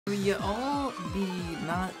Will you all be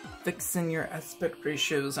not fixing your aspect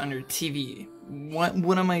ratios on your TV?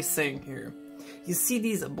 What am I saying here? You see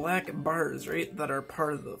these black bars, right, that are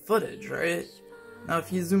part of the footage, right? Now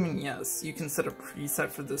if you zoom in, yes, you can set a preset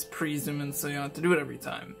for this pre-zoom in so you don't have to do it every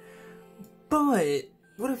time. But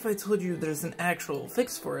what if I told you there's an actual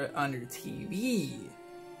fix for it on your TV?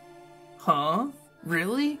 Huh?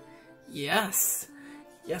 Really? Yes.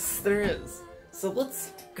 Yes, there is. So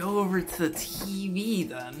let's go over to the TV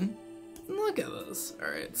then. And look at this.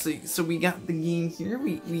 Alright, so we got the game here.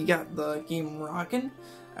 We got the game rocking.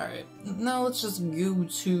 Alright, now let's just go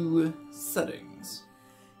to settings.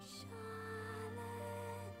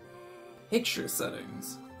 Picture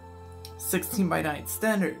settings. 16:9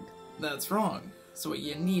 standard. That's wrong. So what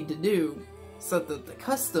you need to do, set that the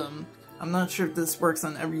custom. I'm not sure if this works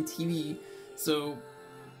on every TV, so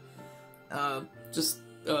just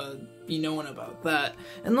be knowing about that.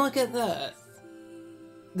 And look at that.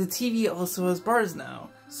 The TV also has bars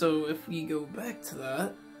now. So if we go back to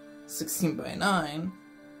that, 16:9,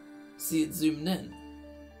 see it zoomed in.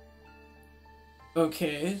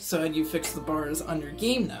 Okay, so how do you fix the bars on your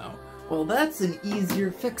game now? Well, that's an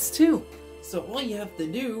easier fix too. So all you have to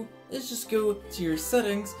do is just go to your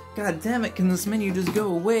settings. God damn it, can this menu just go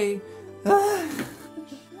away?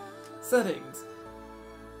 Settings.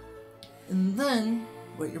 And then,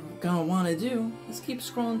 what you're gonna want to do is keep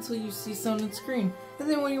scrolling until you see sound and screen. And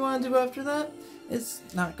then what you want to do after that is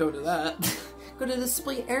not go to that. Go to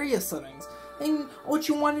display area settings. And what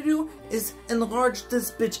you want to do is enlarge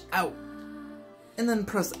this bitch out. And then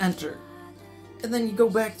press enter. And then you go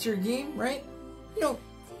back to your game, right? You know,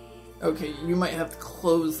 okay, you might have to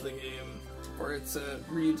close the game for it to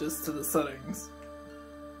readjust to the settings.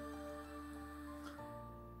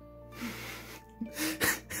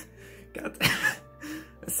 God damn.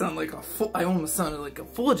 I sound like a fool. I almost sounded like a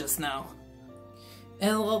fool just now.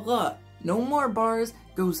 And no more bars,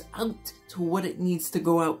 goes out to what it needs to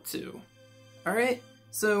go out to. Alright?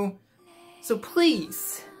 So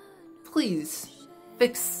please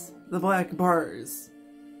fix the black bars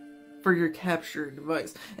for your capture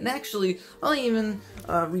device. And actually, I'll even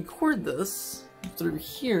record this through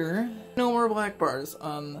here. No more black bars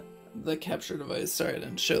on the capture device. Sorry I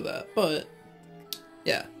didn't show that, but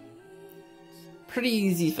yeah. Pretty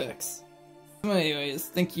easy fix. Anyways,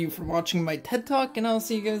 thank you for watching my TED Talk, and I'll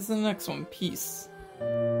see you guys in the next one. Peace.